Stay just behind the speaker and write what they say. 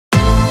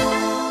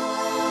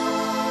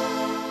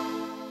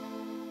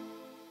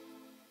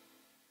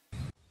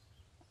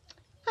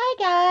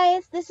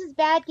guys, this is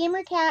Bad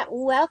Gamer Cat.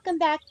 Welcome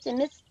back to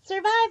Mist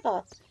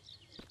Survival.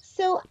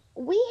 So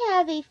we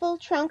have a full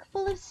trunk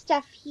full of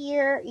stuff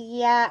here.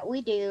 Yeah,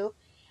 we do.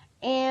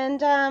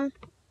 And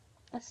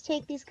let's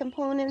take these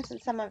components and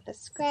some of the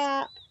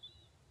scrap.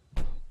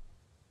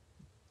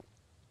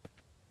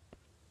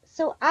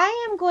 So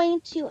I am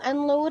going to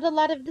unload a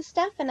lot of the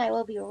stuff and I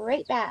will be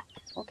right back,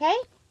 okay?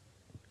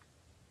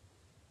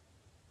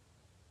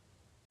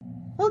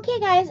 Okay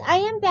guys, I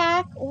am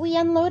back. We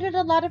unloaded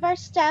a lot of our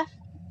stuff.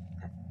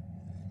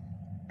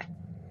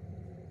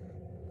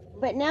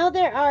 But now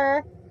there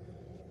are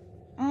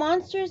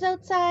monsters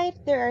outside.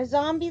 There are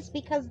zombies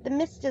because the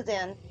mist is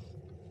in.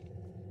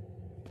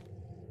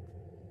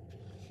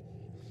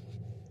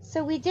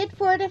 So we did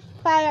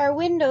fortify our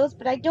windows,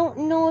 but I don't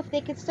know if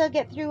they could still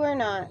get through or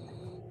not.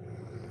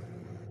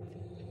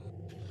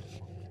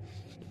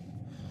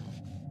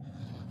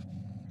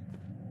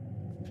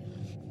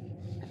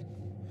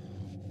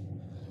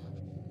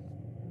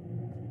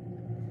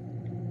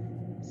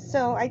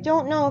 So I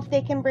don't know if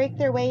they can break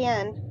their way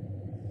in.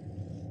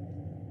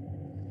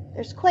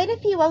 There's quite a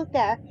few out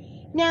there.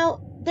 Now,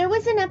 there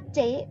was an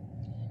update.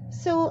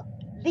 So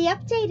the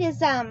update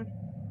is,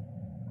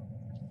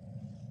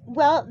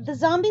 well, the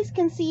zombies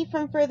can see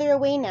from further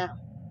away now.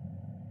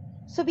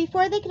 So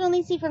before they could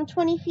only see from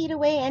 20 feet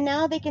away, and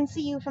now they can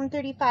see you from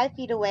 35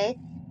 feet away.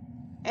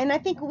 And I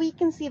think we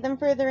can see them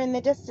further in the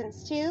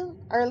distance too,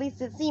 or at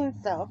least it seems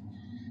so.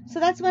 So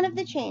that's one of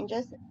the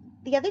changes.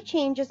 The other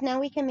change is now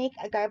we can make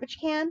a garbage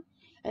can,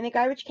 and the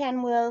garbage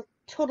can will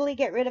totally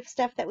get rid of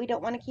stuff that we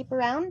don't want to keep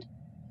around.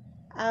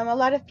 A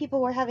lot of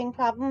people were having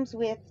problems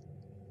with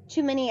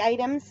too many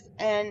items,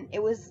 and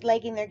it was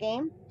lagging their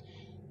game.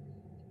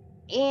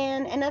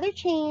 And another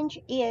change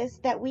is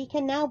that we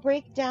can now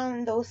break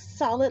down those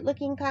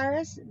solid-looking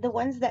cars, the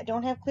ones that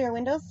don't have clear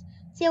windows.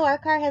 See how our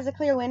car has a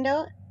clear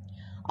window?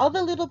 All the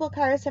lootable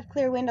cars have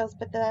clear windows,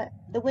 but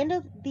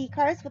the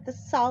cars with the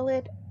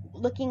solid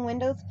looking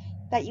windows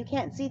that you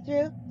can't see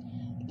through,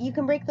 you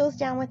can break those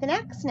down with an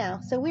axe now.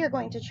 So we are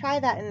going to try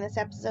that in this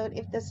episode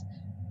if this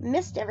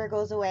mist ever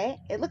goes away.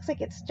 It looks like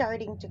it's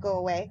starting to go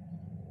away,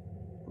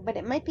 but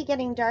it might be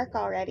getting dark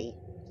already.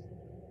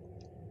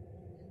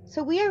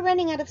 So we are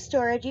running out of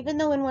storage, even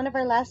though in one of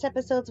our last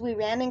episodes we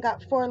ran and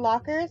got 4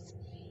 lockers.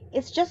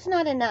 It's just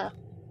not enough.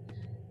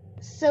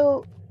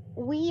 So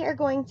we are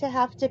going to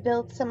have to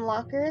build some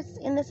lockers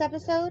in this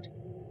episode.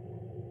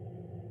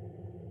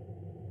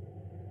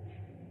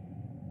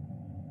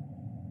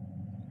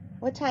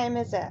 What time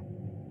is it?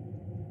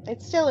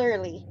 It's still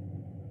early.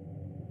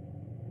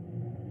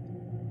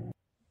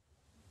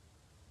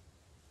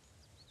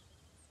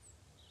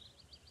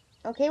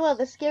 Okay, well,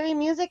 the scary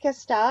music has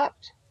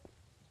stopped.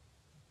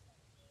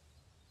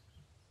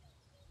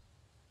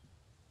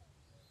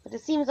 But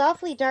it seems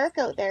awfully dark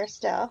out there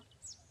still.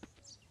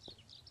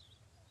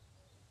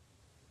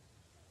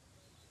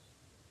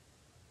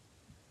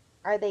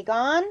 Are they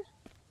gone?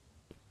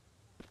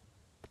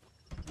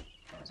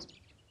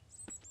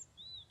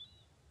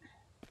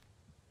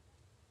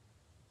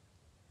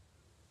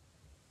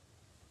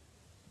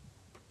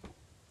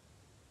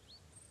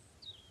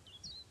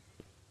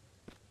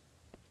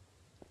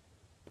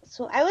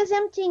 So I was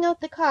emptying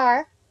out the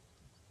car.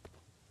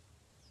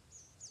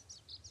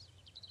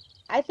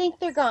 I think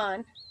they're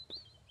gone.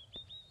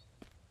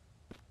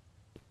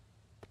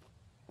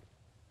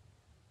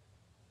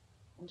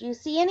 Do you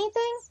see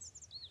anything?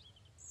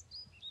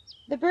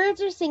 The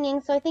birds are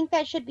singing, so I think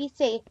that should be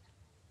safe.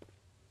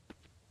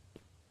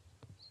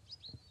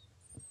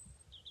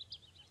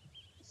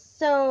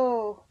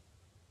 So,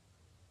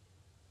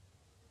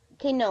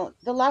 okay, no,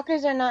 the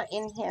lockers are not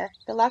in here.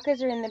 The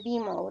lockers are in the B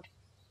mode.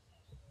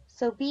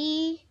 So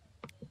B,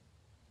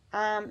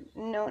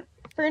 no,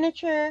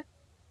 furniture,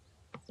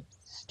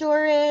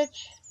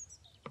 storage.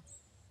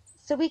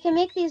 So we can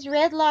make these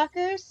red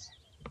lockers,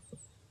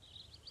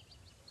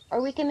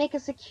 or we can make a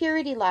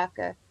security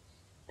locker.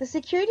 The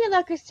security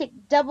lockers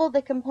take double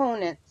the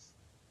components,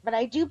 but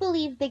I do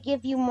believe they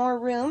give you more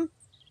room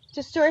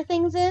to store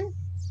things in.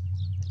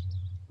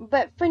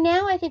 But for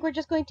now, I think we're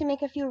just going to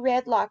make a few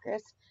red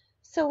lockers.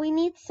 So we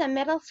need some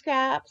metal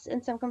scraps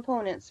and some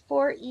components,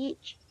 4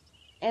 each,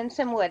 and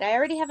some wood. I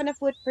already have enough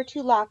wood for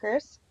 2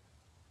 lockers.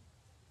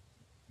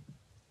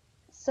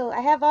 So I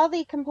have all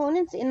the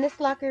components in this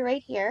locker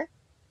right here.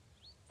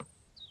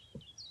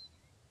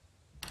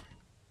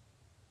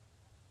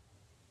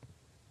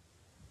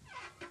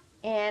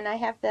 And I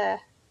have the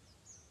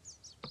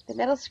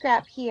metal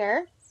scrap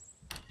here.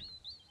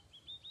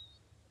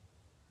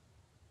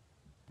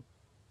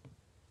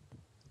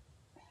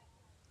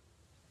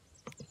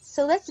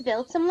 So let's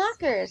build some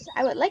lockers.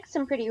 I would like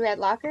some pretty red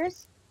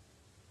lockers.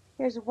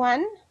 Here's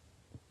one.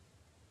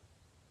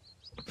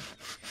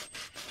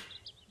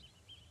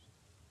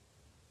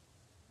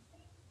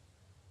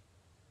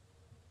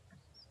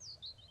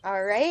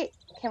 All right,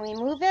 can we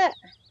move it?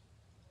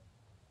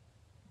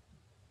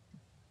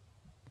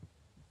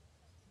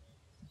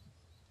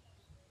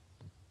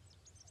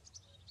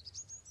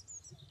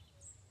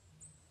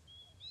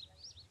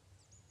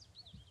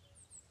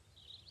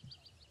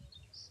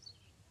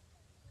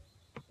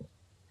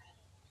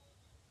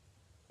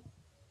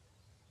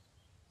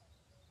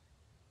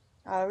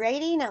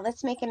 Alrighty, now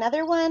let's make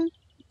another one.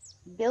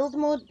 Build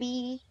mode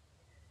B,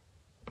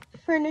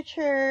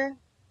 furniture,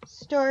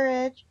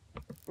 storage,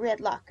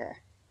 red locker.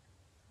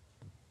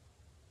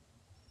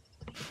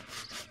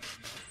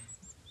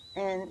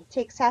 And it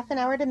takes half an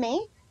hour to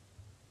make.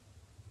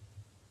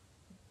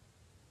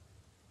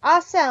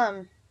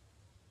 Awesome!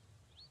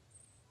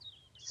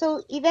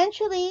 So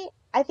eventually,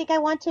 I think I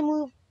want to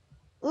move,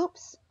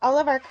 all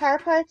of our car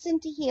parts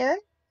into here.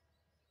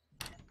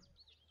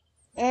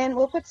 And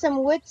we'll put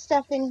some wood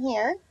stuff in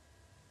here.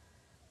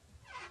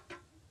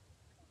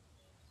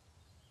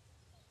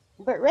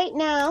 But right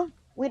now,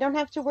 we don't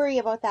have to worry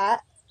about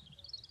that.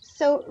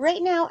 So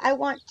right now, I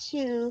want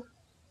to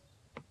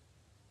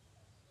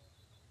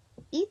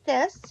eat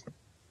this.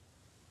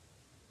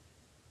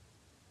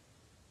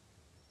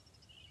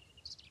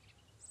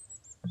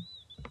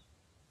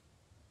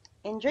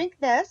 And drink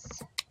this.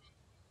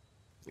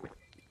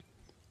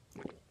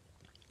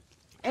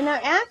 And our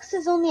axe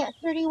is only at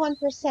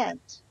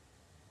 31%,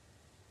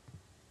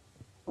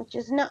 which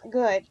is not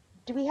good.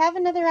 Do we have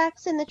another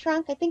axe in the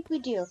trunk? I think we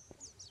do.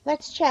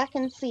 Let's check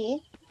and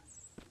see.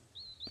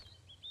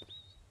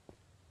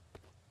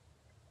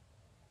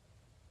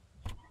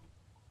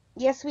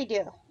 Yes, we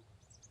do.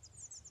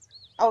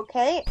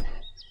 Okay.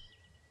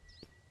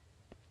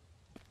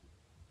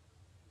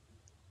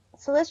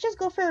 So let's just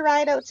go for a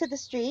ride out to the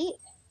street.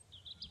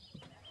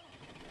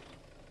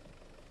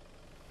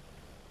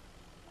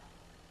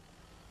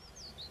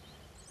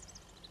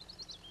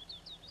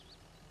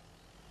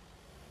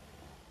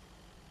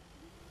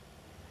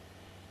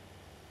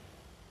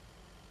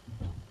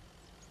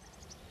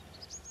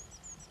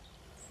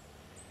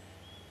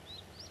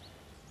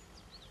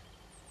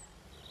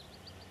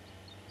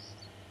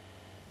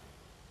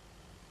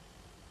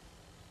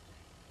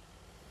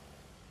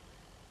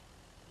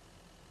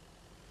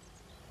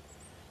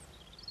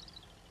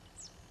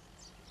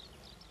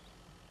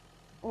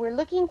 We're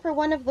looking for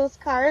one of those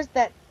cars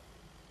that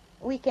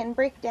we can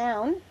break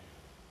down,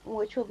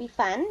 which will be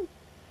fun.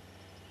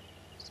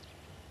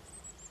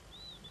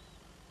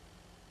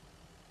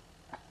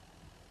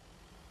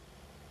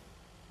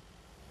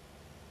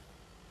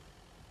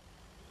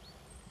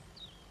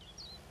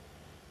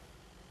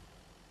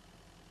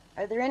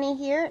 Are there any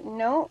here?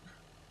 No.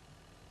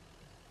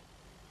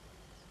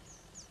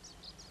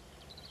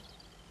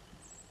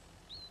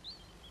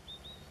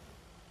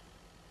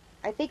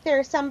 I think there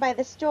are some by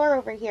the store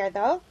over here,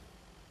 though.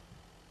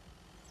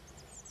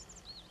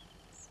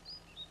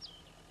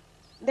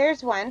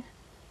 There's one.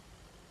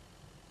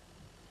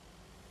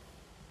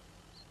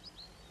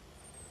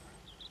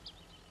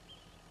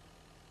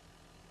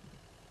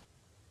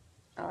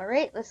 All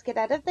right, let's get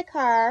out of the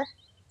car.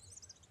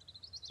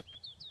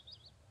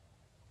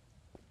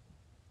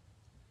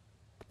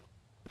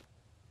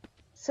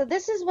 So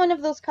this is one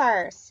of those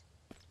cars.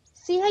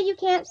 See how you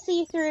can't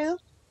see through?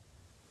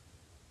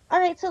 All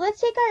right, so let's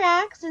take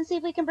our axe and see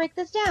if we can break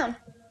this down.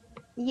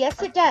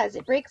 Yes, it does.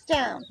 It breaks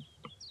down.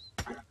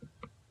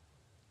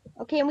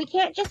 Okay, and we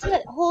can't just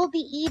hold the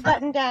E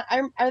button down,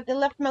 or the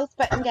left mouse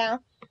button down.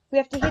 We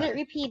have to hit it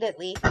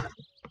repeatedly.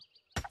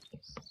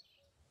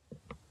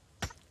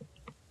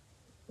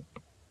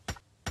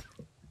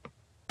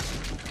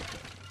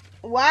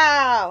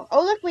 Wow.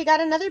 Oh, look, we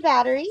got another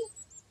battery.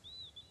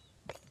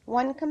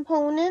 1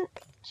 component,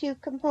 2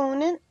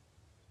 component,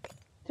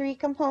 3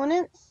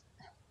 components.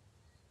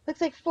 Looks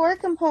like 4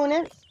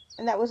 components,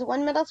 and that was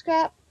 1 metal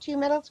scrap, 2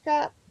 metal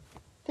scrap,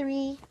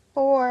 3,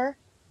 4,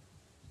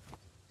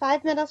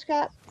 5 metal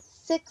scrap,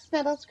 6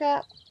 metal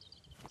scrap,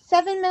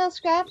 7 metal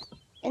scrap,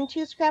 and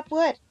 2 scrap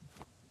wood.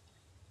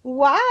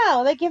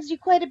 Wow, that gives you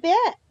quite a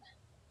bit.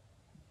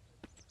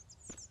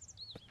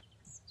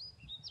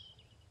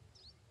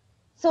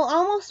 So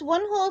almost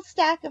 1 whole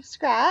stack of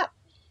scrap,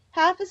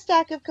 half a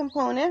stack of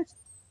components,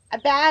 a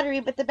battery,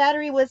 but the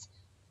battery was,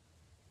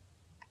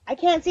 I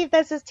can't see if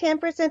this is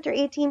 10% or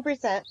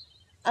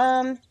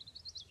 18%.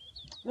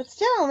 But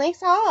still,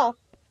 nice haul.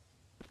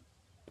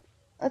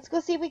 Let's go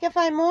see if we can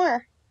find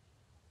more.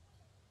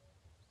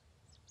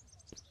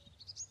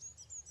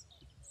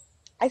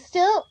 I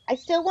still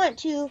want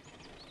to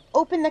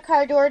open the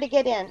car door to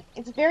get in.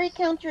 It's very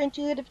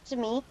counterintuitive to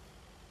me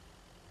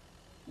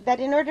that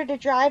in order to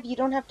drive, you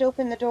don't have to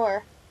open the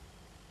door.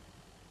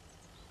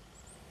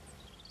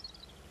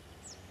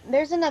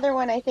 There's another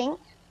one, I think.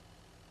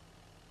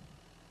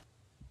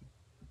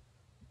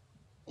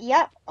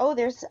 Yep. Oh,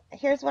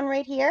 here's one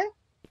right here.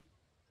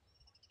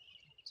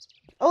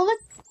 Oh,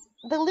 look,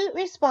 the loot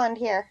respawned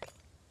here.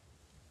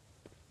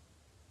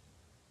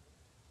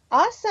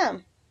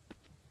 Awesome.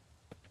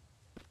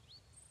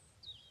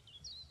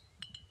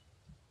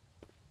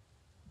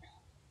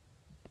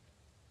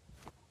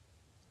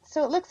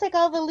 So it looks like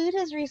all the loot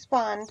has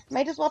respawned.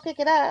 Might as well pick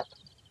it up.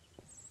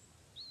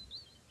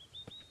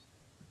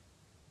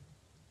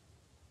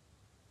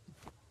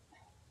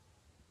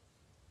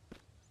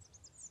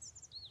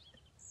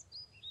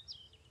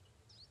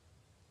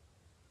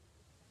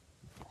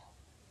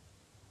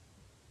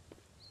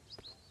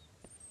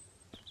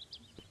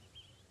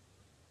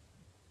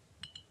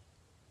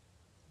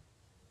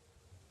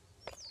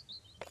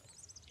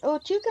 Oh,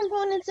 2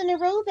 components in a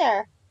row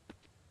there.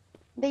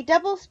 They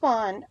double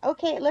spawned.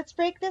 Okay, let's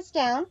break this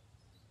down.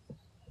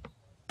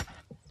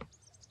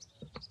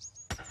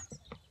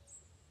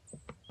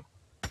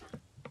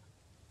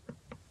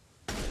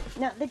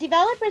 Now, the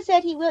developer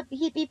said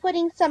he'd be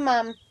putting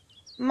some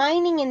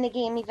mining in the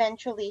game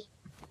eventually.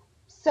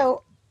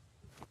 So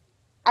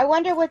I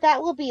wonder what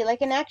that will be,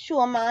 like an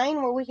actual mine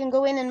where we can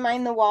go in and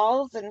mine the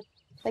walls and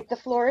like the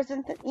floors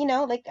and you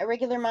know, like a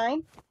regular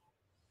mine.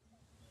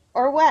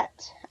 Or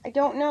what? I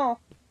don't know.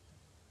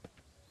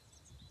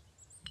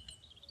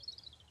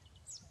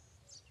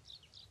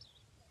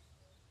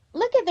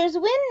 Look at, there's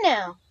wind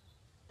now.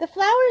 The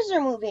flowers are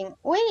moving.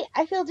 Wait,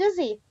 I feel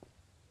dizzy.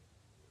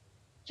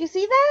 Do you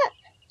see that?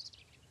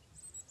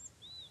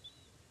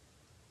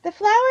 The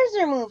flowers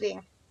are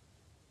moving.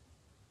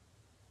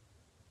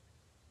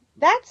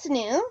 That's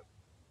new.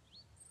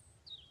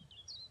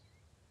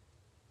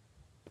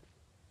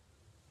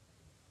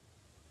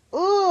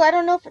 Ooh, I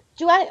don't know if,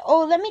 do I,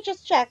 oh, let me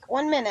just check.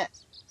 1 minute.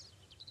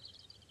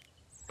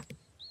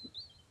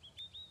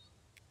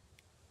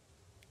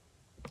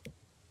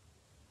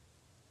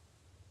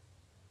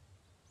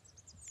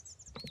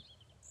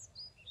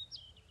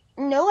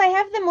 No, I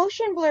have the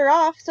motion blur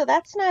off, so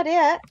that's not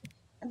it.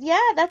 Yeah,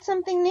 that's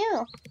something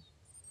new.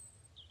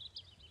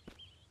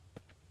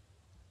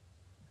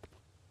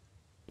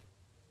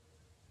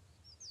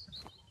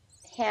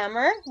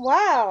 Hammer.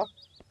 Wow.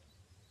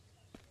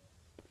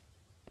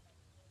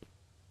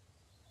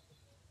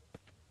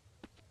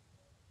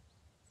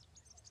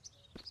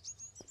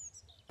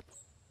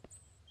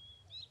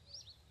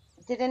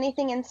 Did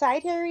anything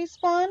inside here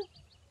respawn?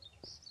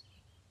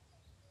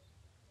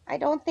 I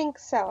don't think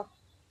so.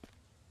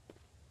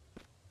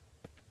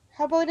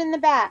 How about in the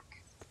back?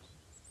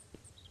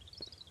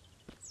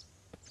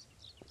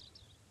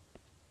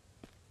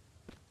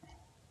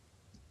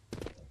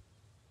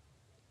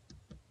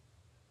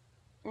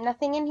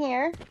 Nothing in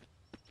here.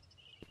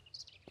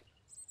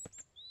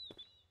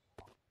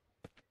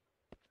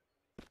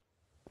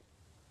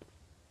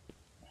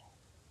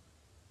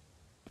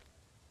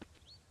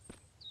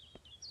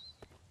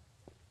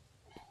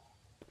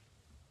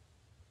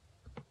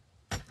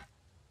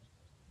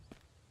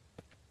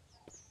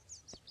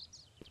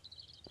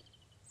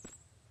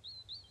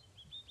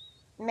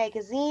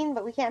 Magazine,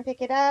 but we can't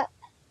pick it up.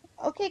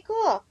 Okay,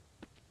 cool.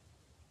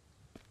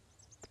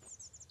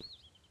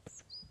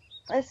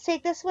 Let's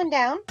take this one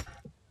down.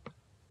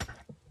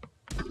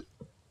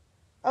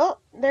 Oh,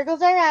 there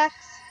goes our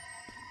axe.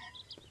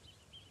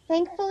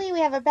 Thankfully,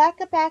 we have a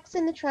backup axe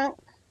in the trunk.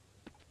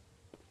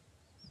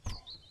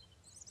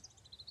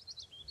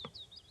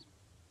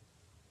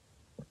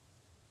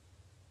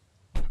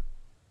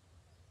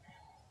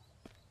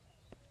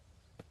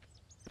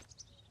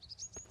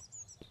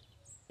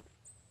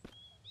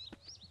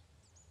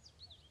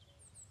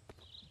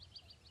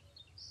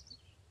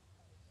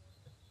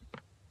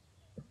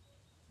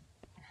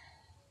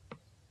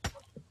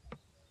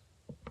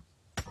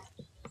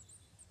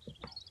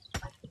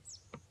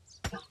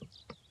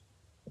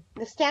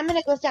 The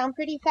stamina goes down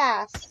pretty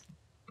fast.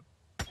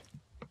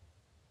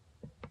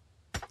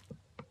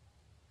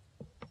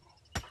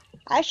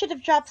 I should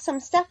have dropped some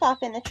stuff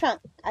off in the trunk.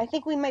 I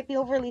think we might be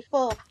overly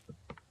full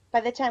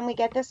by the time we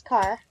get this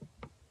car.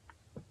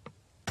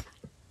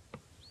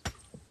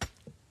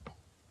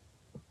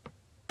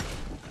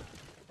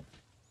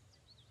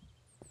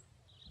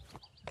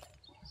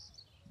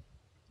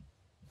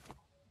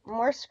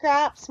 More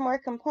scraps, more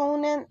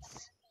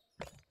components.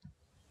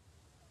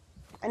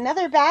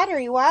 Another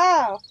battery,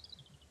 wow.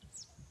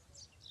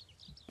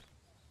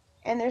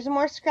 And there's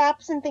more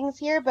scraps and things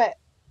here, but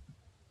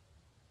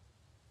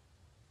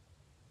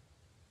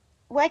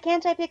why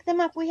can't I pick them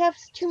up? We have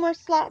 2 more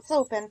slots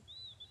open.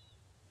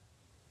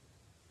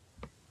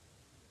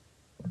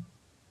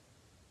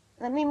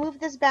 Let me move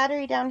this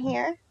battery down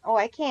here. Oh,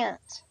 I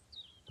can't.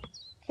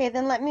 Okay,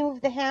 then let me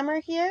move the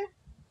hammer here.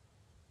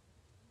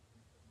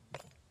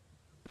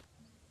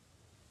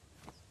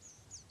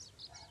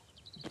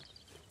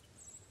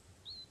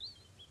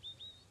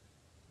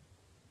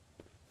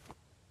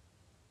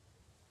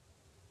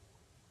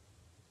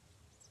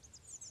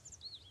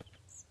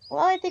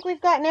 Well, I think we've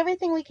gotten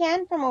everything we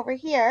can from over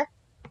here.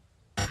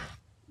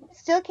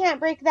 Still can't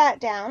break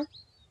that down.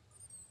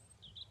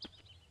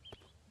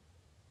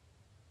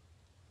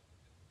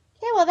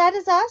 Okay, well, that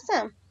is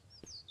awesome.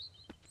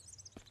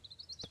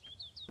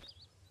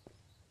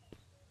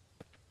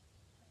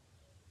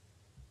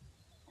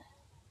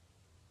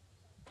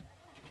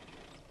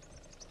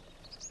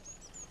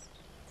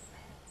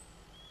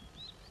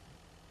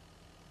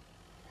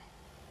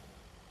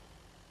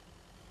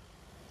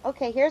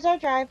 Okay, here's our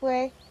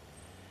driveway.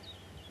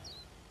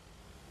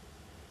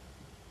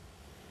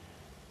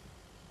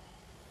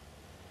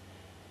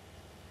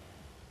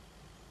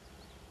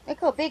 Look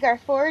how big our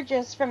forge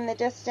is from the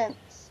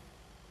distance.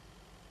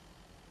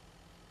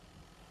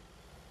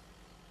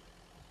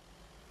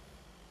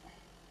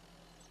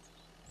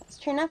 Let's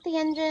turn off the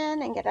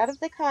engine and get out of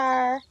the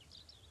car.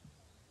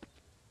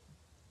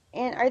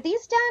 And are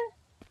these done?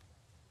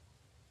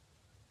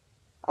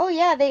 Oh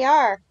yeah, they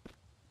are.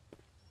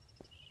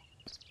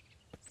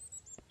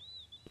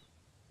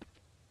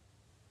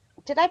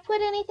 Did I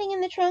put anything in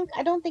the trunk?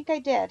 I don't think I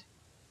did.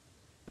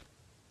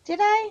 Did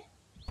I?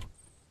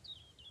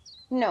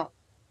 No.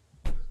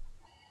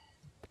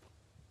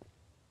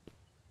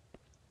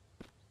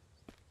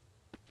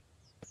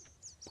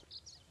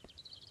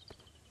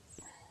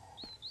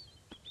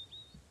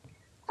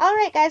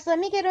 Alright guys, let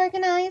me get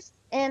organized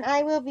and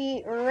I will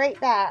be right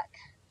back.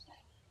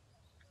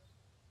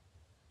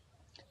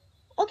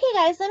 Okay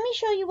guys, let me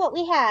show you what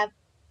we have.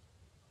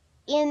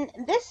 In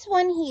this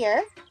one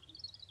here,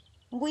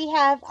 we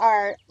have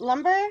our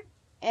lumber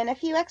and a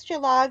few extra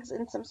logs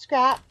and some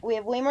scrap. We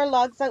have way more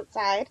logs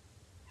outside.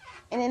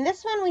 And in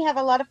this one, we have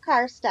a lot of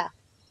car stuff.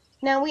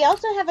 Now, we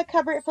also have a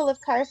cupboard full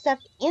of car stuff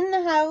in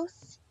the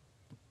house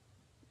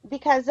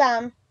because,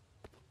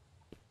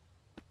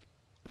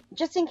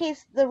 just in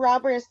case the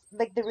robbers,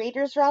 like the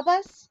raiders, rob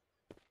us.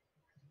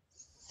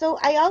 So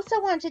I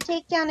also want to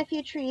take down a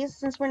few trees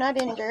since we're not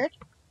injured.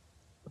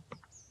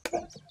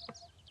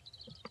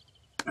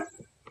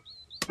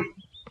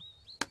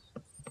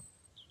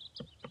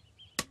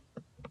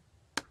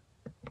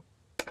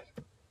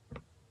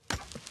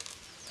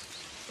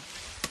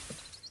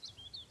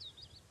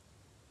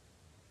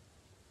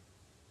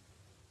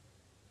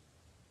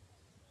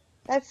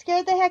 That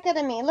scared the heck out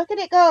of me. Look at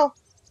it go.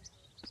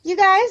 You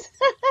guys.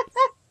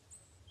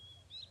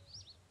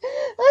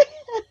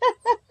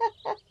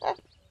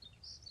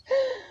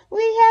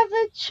 We have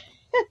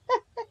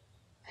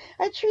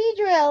a tree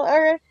drill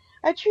or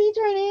a tree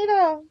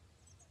tornado.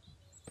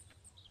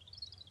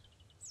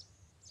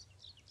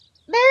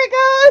 There it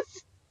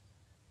goes.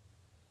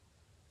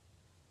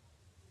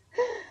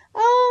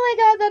 Oh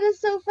my god, that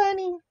is so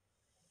funny.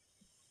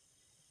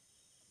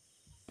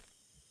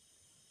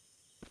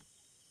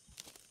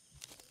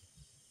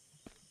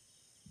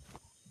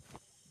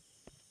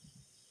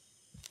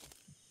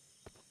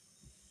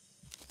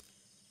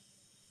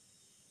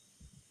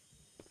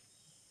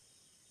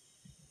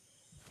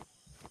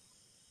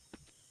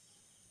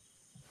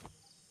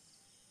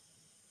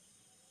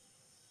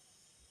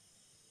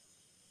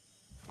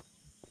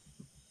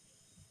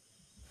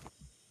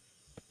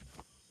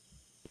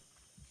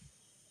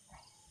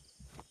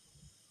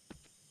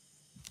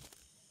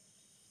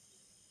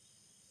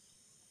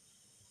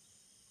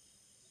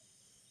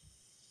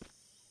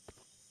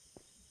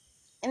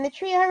 And the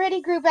tree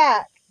already grew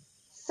back.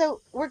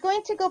 So we're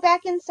going to go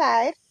back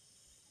inside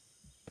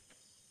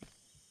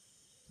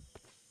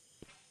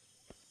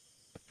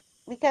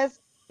because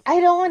I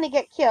don't want to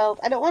get killed.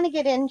 I don't want to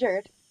get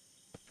injured.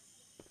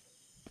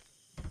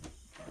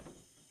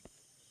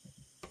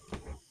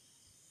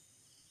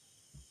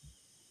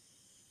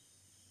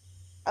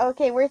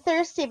 Okay, we're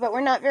thirsty, but we're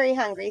not very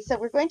hungry. So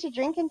we're going to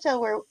drink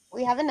until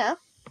we have enough.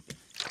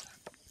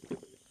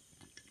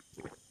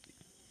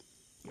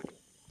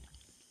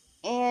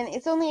 And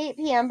it's only 8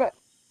 p.m., but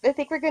I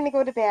think we're going to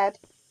go to bed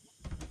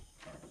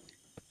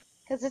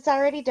because it's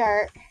already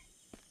dark.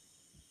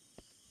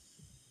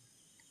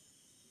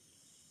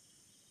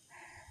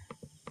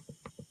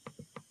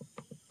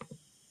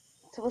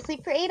 So we'll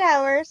sleep for 8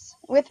 hours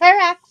with our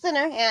axe in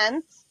our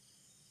hands.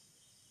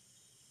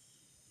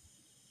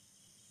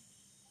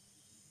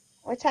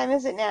 What time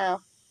is it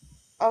now?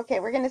 Okay,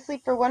 we're going to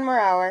sleep for 1 more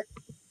hour.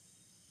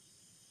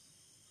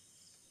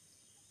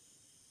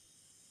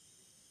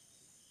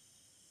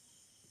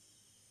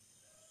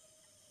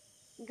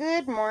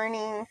 Good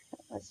morning.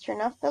 Let's turn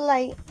off the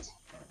light.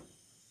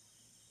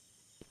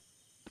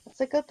 Let's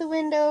look out the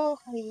window.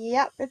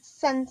 Yep, it's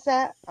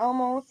sunset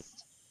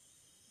almost.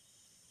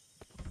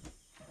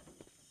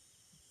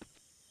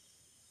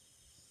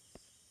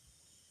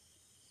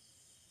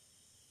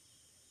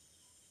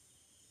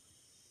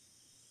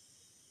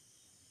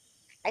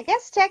 I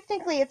guess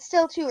technically it's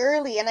still too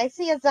early, and I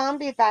see a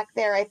zombie back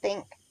there, I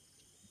think.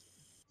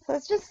 So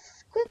let's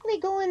just quickly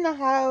go in the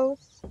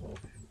house.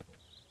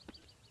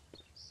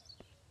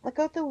 Look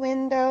out the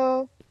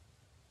window.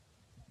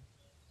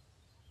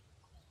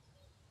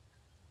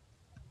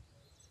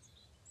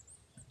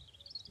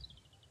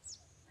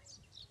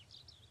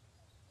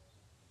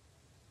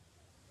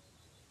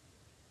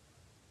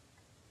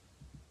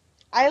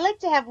 I like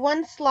to have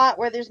one slot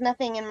where there's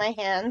nothing in my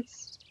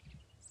hands.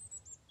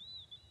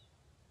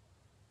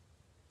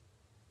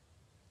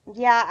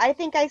 Yeah, I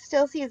think I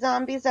still see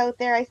zombies out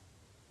there.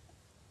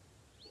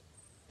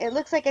 It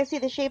looks like I see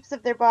the shapes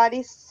of their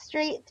bodies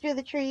straight through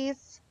the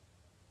trees.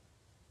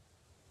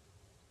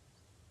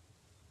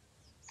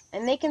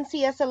 And they can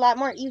see us a lot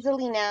more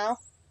easily now.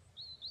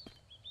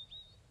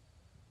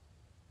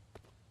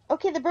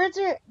 Okay, the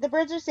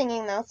birds are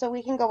singing though, so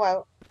we can go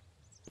out.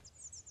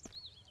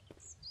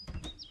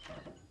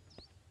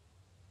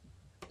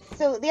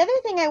 So the other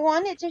thing I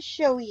wanted to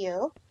show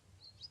you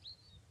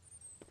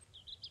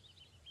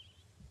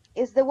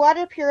is the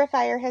water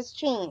purifier has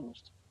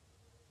changed.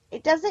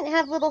 It doesn't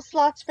have little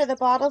slots for the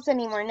bottles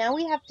anymore. Now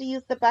we have to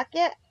use the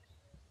bucket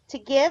to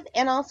give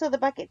and also the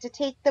bucket to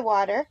take the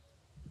water,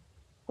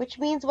 which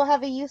means we'll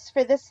have a use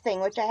for this thing,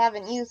 which I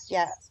haven't used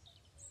yet.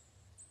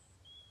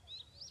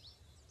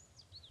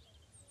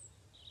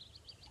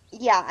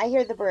 Yeah, I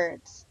hear the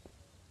birds.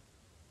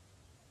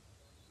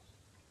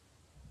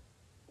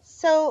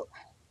 So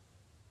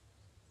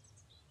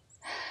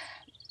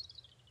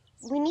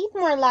we need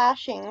more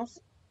lashings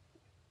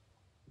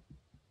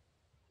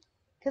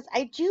because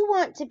I do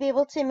want to be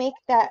able to make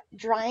that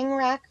drying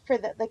rack for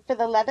the for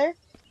the leather,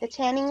 the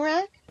tanning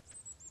rack.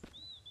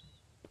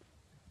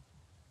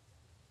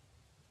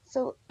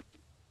 So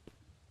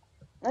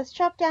let's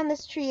chop down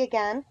this tree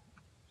again.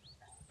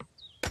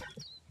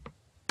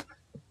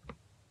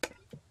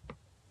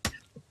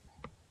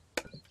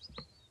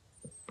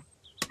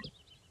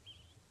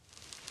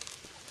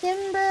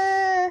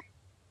 Timber!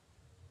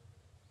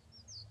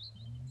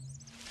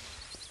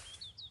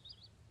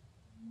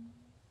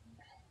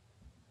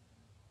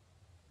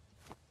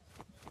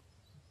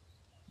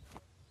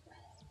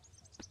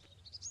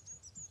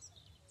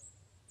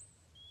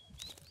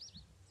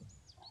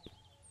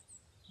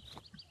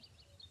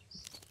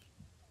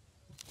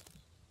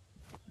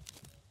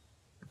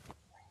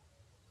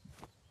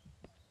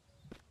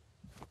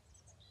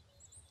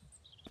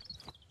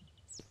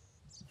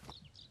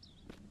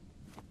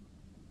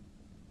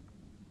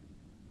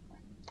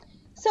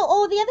 So,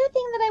 oh, the other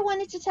thing that I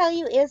wanted to tell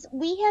you is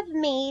we have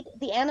made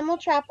the animal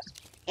trap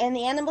and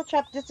the animal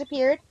trap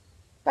disappeared,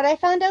 but I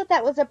found out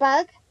that was a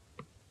bug.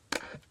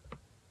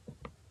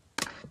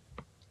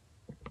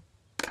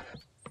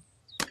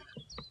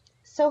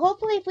 So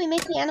hopefully if we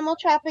make the animal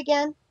trap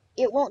again,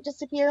 it won't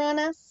disappear on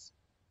us.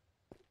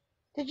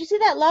 Did you see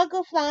that log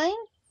go flying?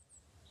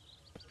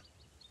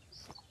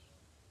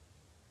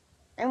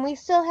 And we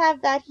still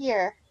have that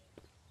here.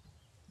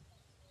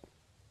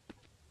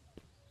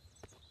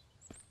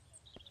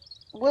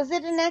 Was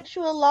it an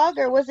actual log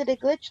or was it a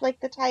glitch like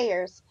the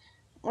tires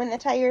when the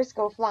tires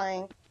go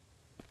flying?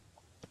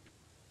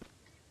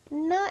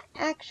 Not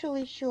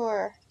actually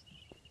sure.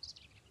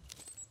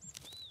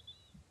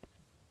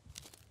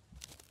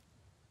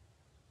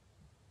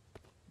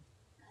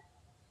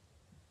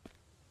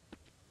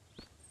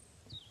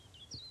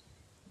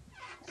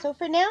 So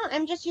for now,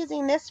 I'm just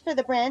using this for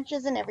the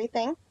branches and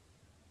everything.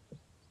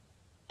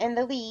 And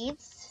the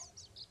leaves.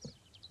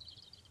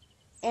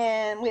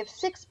 And we have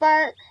 6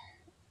 bark.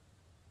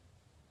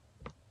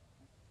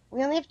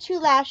 We only have 2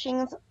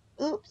 lashings.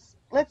 Oops.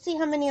 Let's see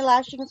how many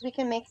lashings we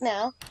can make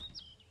now.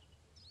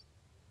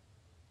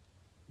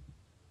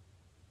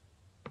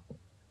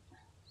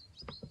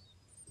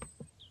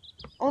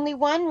 Only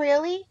 1,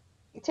 really?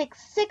 It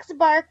takes 6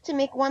 bark to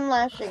make 1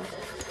 lashing.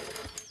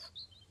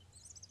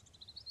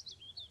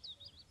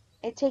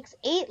 It takes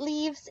 8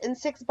 leaves and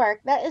 6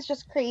 bark. That is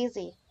just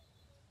crazy.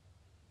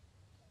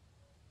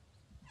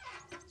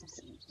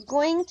 It's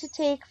going to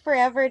take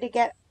forever to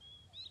get...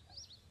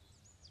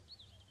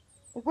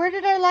 Where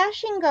did our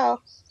lashing go?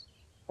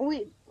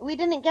 We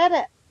didn't get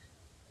it.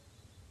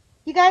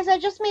 You guys, I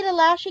just made a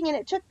lashing and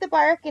it took the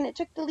bark and it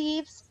took the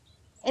leaves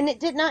and it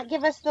did not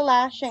give us the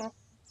lashing.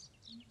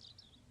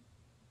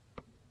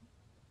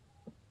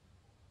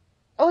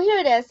 Oh, here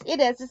it is. It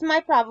is. It's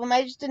my problem.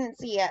 I just didn't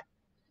see it.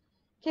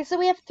 Okay, so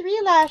we have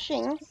 3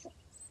 lashings.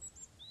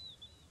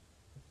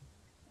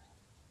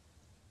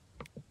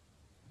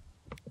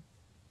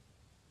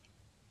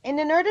 And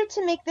in order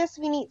to make this,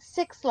 we need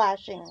 6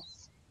 lashings.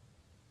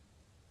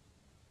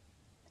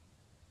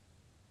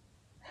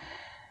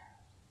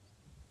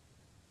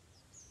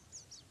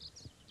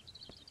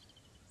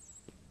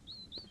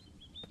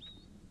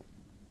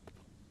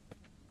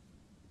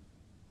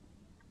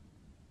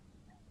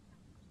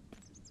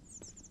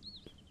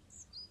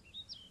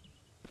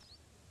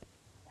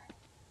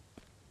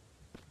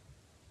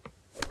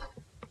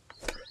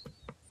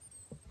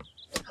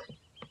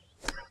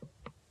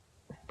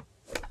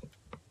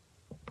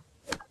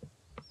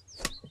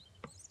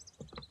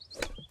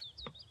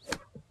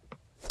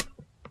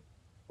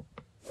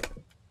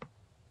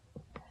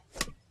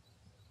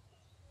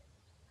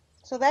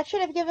 So that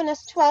should have given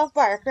us 12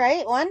 bark,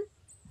 right? 1,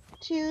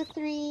 2,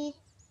 3,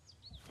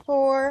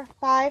 4,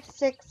 5,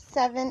 6,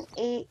 7,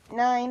 8,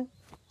 9,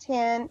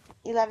 10,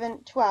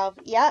 11, 12.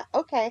 Yeah,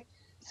 okay.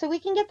 So we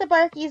can get the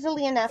bark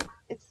easily enough.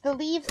 It's the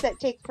leaves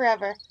that take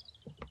forever.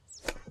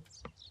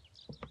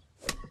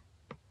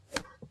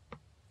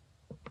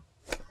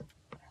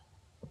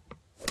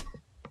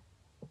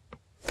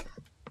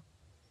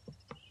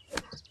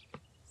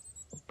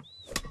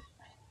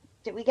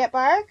 Did we get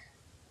bark?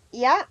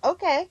 Yeah,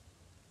 okay.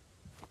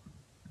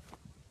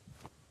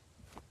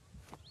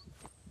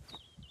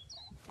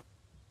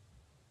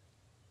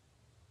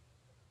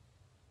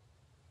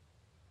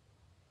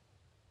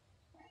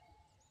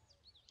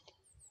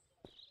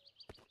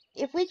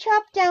 If we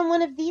chop down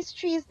one of these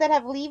trees that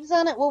have leaves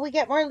on it, will we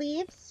get more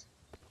leaves?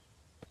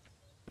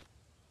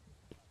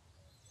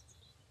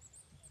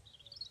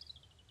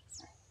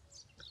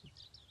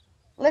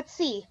 Let's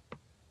see.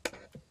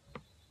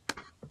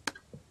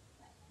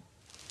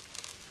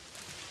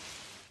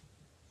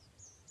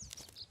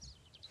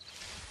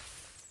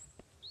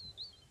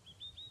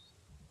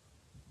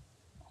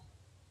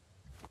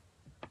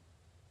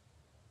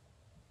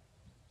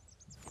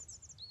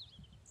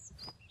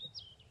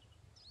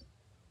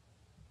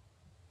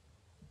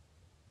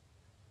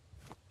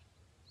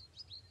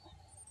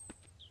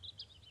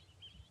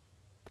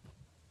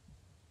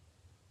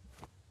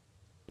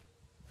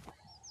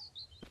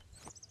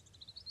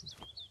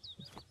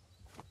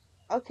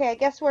 Okay, I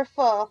guess we're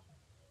full.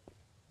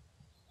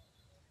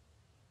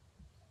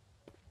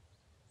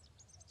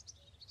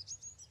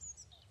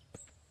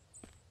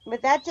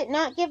 But that did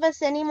not give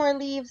us any more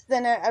leaves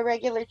than a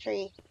regular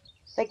tree.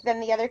 Like than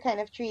the other kind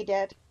of tree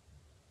did.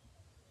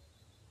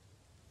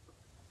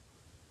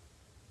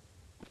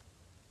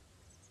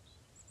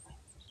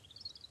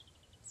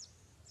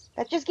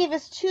 That just gave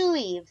us 2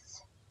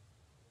 leaves.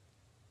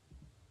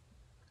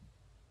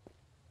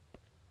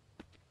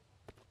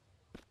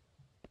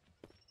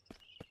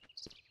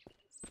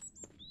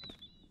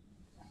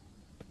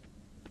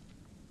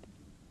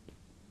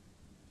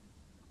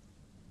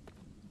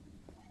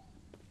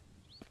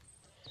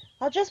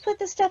 I'll just put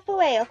the stuff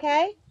away,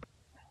 okay?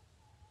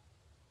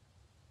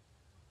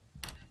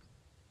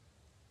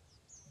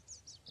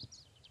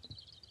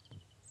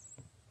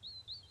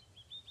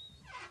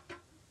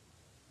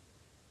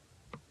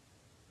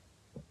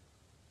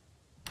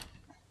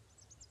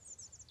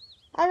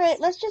 Alright,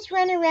 let's just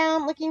run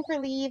around looking for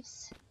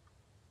leaves.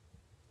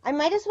 I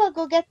might as well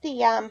go get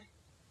the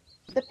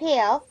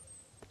pail.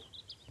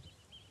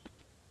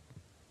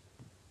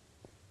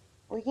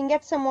 We can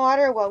get some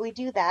water while we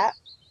do that.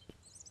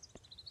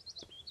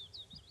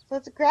 So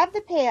let's grab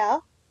the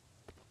pail.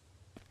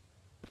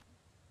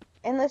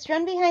 And let's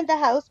run behind the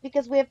house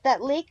because we have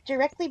that lake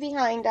directly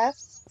behind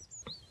us.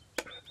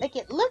 Like,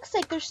 it looks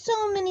like there's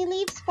so many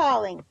leaves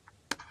falling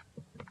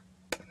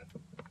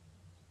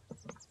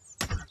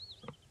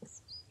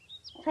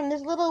from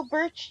this little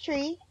birch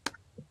tree.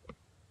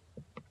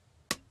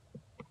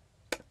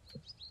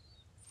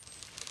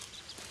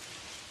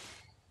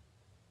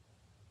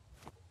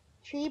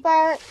 Tree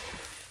bark,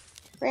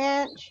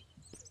 branch.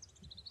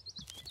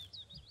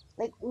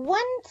 Like,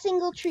 one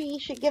single tree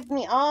should give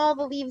me all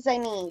the leaves I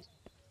need.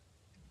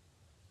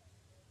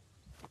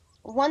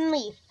 1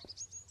 leaf.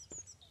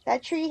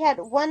 That tree had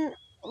 1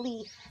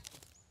 leaf.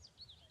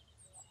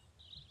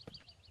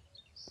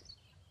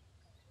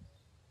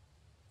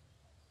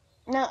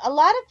 Now, a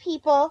lot of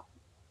people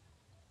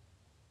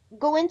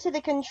go into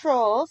the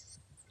controls.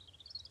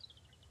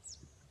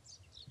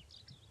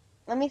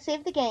 Let me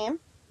save the game.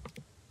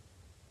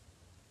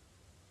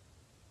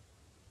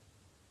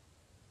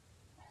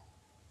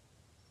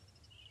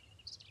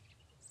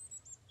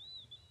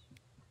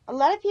 A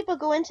lot of people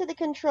go into the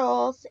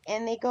controls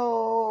and they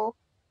go,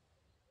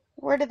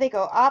 where do they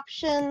go?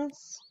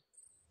 Options,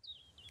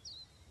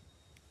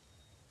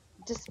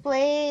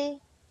 display,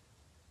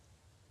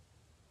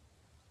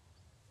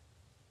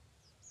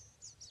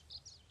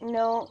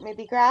 no,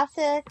 maybe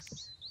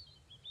graphics,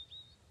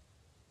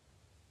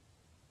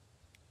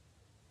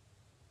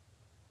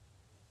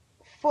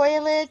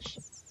 foliage,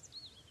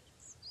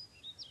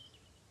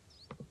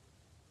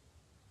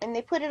 and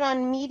they put it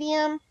on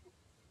medium,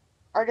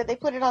 or do they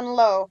put it on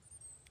low?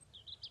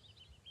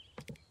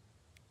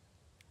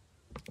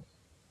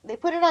 They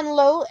put it on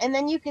low, and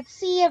then you could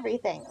see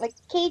everything. Like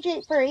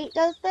KJ8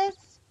 does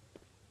this.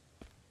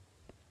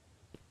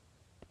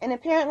 And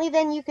apparently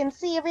then you can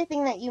see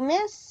everything that you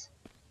miss.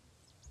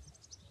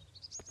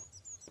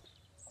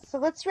 So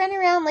let's run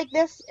around like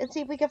this and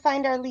see if we can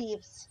find our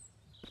leaves.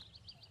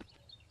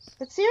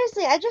 But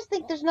seriously, I just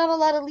think there's not a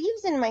lot of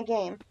leaves in my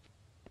game.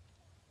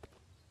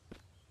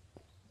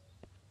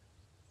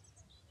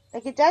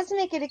 Like, it does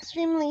make it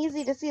extremely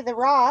easy to see the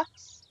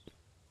rocks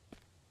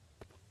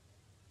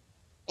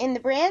in the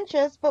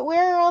branches, but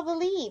where are all the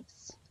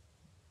leaves?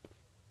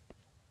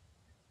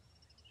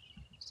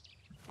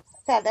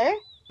 Feather.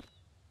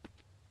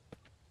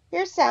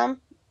 Here's some.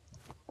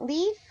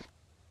 Leaf.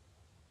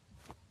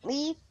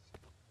 Leaf.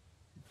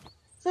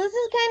 So this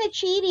is kind of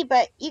cheaty,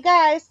 but you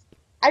guys,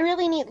 I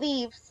really need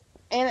leaves.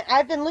 And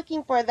I've been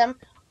looking for them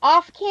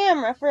off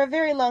camera for a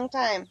very long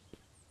time.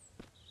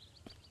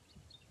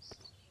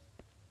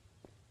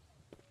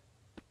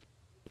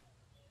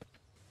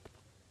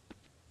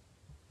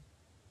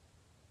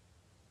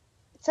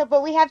 So,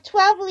 but we have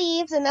 12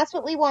 leaves, and that's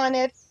what we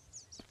wanted.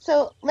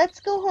 So let's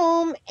go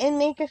home and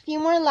make a few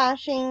more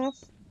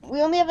lashings.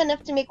 We only have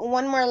enough to make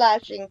 1 more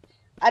lashing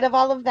out of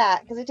all of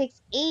that, because it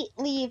takes 8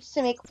 leaves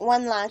to make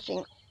 1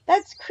 lashing.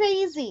 That's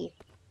crazy.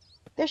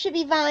 There should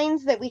be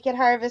vines that we could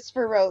harvest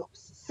for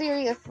ropes.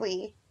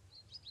 Seriously.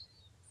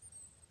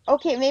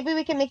 Okay, maybe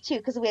we can make 2,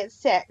 because we had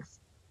 6.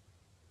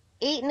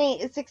 8 and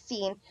 8 is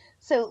 16.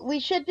 So we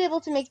should be able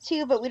to make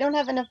 2, but we don't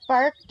have enough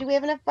bark. Do we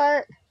have enough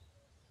bark?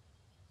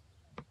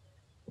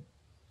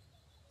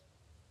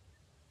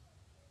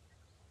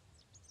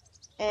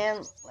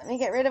 And let me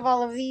get rid of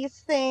all of these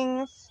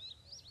things.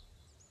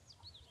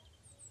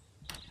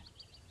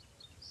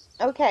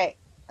 Okay,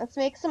 let's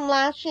make some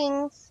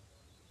lashings.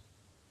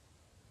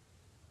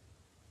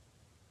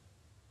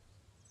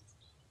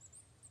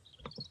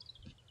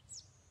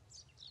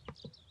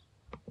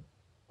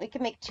 We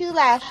can make 2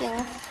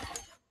 lashings.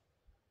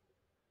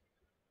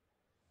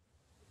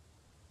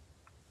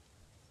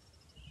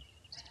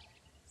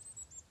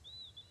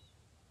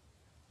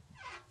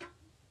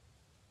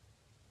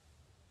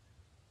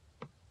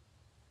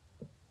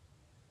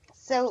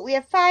 So we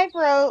have 5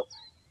 rope.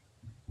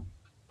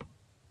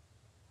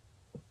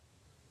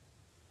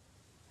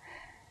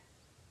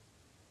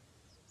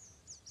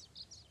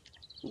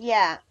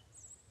 Yeah.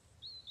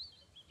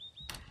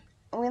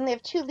 We only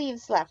have 2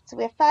 leaves left. So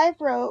we have 5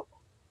 rope.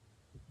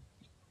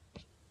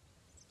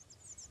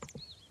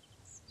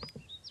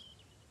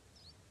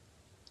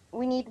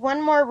 We need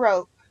 1 more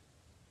rope.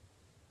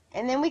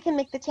 And then we can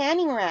make the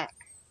tanning rack.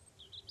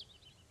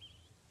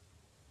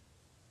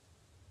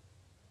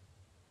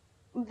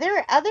 There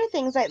are other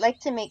things I'd like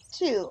to make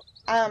too.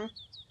 I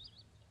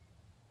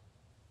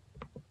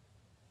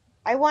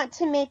want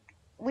to make,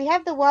 we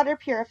have the water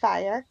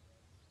purifier.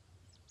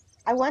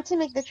 I want to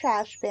make the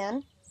trash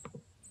bin.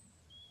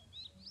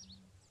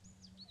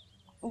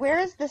 Where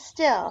is the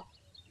still?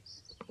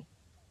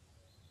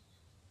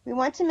 We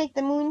want to make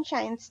the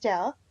moonshine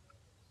still,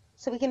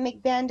 so we can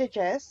make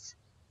bandages.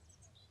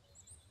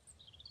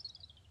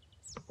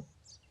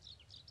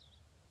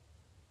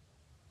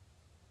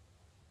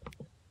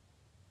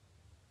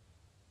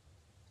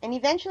 And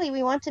eventually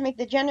we want to make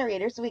the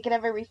generator so we could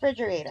have a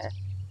refrigerator.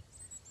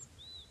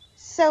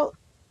 So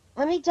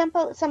let me dump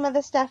out some of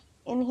the stuff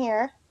in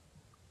here.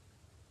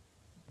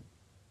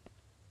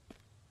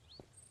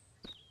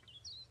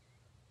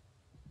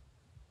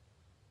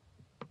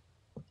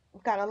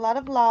 We've got a lot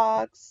of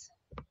logs.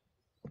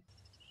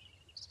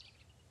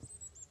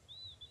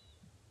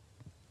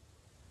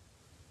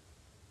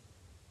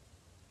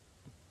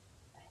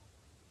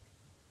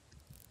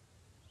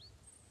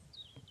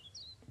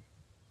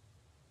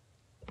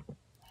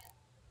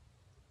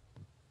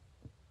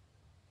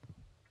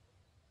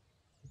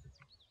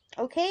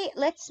 Okay,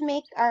 let's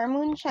make our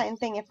moonshine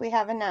thing if we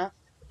have enough.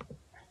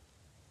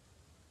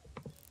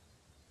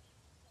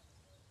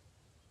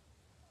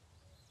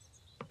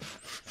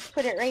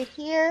 Put it right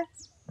here.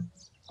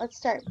 Let's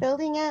start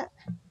building it.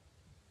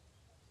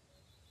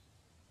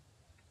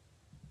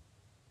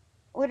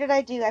 What did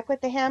I do? I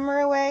put the hammer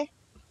away.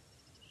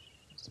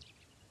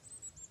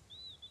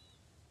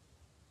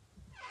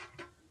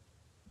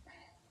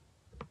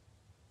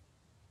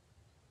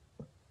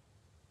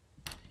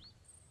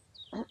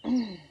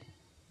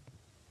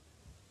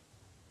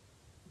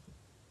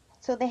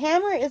 So the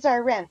hammer is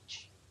our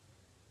wrench.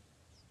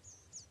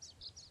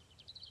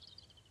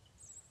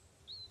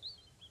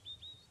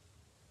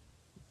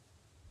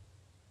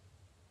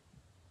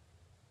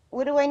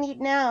 What do I need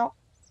now?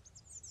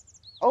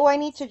 Oh, I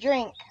need to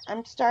drink.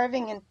 I'm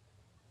starving and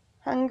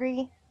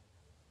hungry.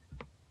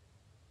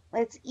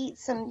 Let's eat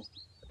some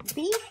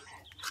beef.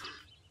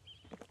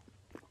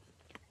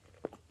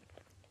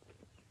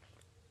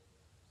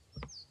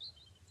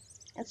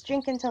 Let's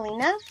drink until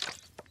enough.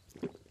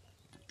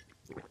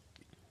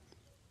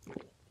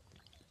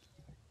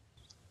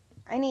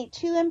 I need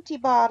 2 empty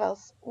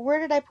bottles. Where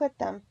did I put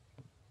them?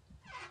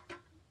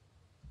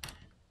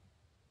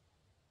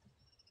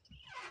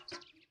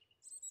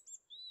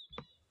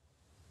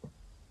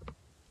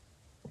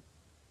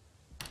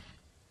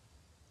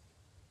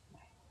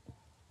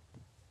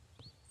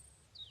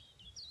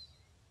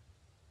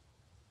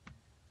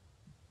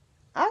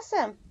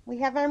 Awesome. We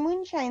have our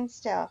moonshine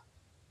still.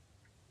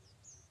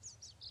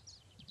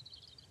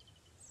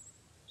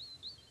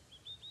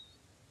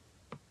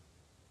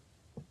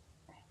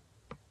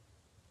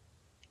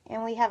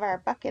 And we have our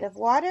bucket of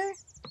water.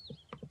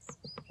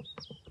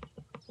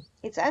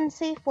 It's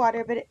unsafe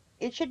water, but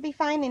it should be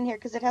fine in here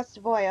because it has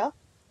to boil.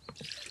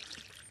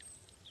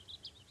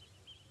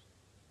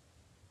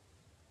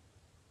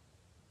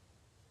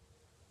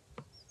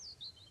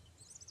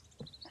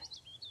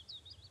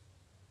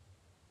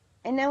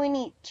 And now we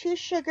need 2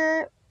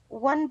 sugar,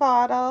 1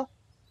 bottle.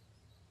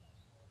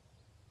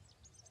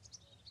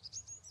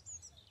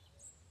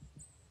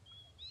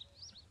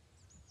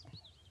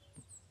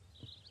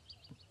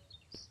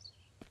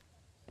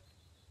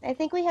 I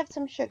think we have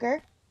some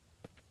sugar.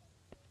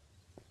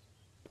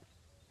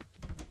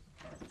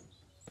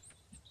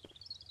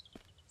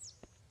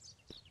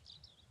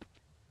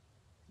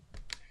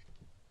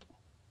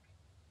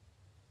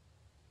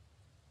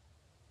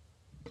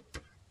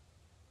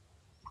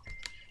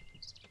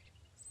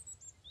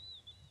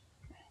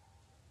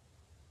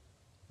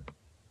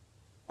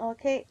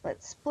 Okay,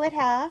 let's split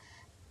half.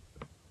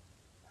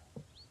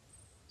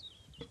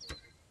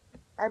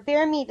 Our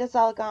bear meat is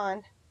all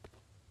gone.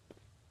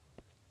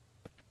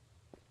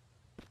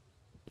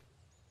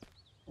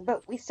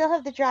 But we still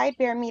have the dried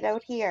bear meat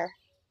out here.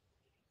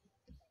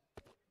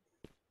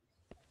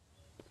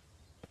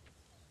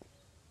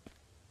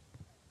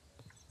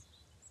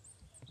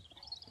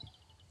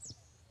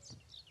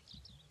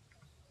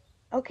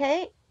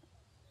 Okay,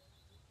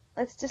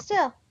 let's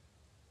distill.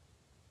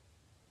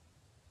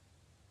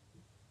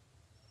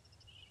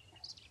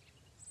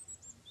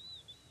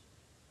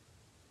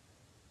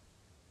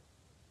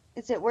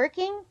 Is it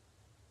working?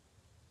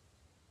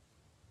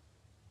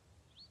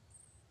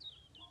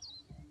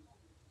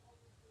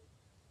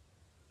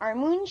 Our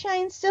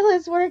moonshine still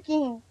is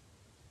working.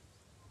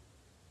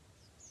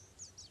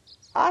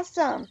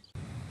 Awesome.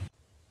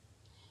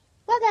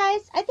 Well,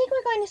 guys, I think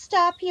we're going to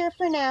stop here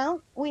for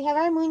now. We have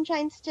our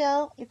moonshine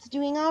still. It's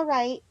doing all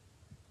right.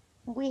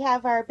 We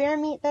have our bear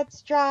meat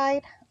that's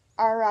dried.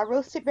 Our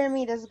roasted bear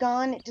meat is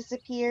gone. It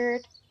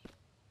disappeared.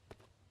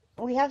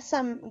 We have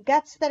some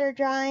guts that are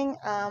drying.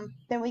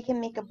 Then we can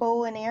make a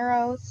bow and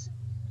arrows.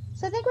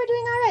 So I think we're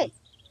doing all right.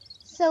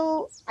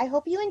 So I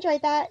hope you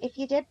enjoyed that. If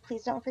you did,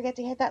 please don't forget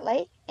to hit that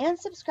like and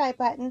subscribe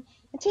button.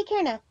 And take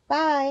care now.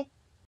 Bye.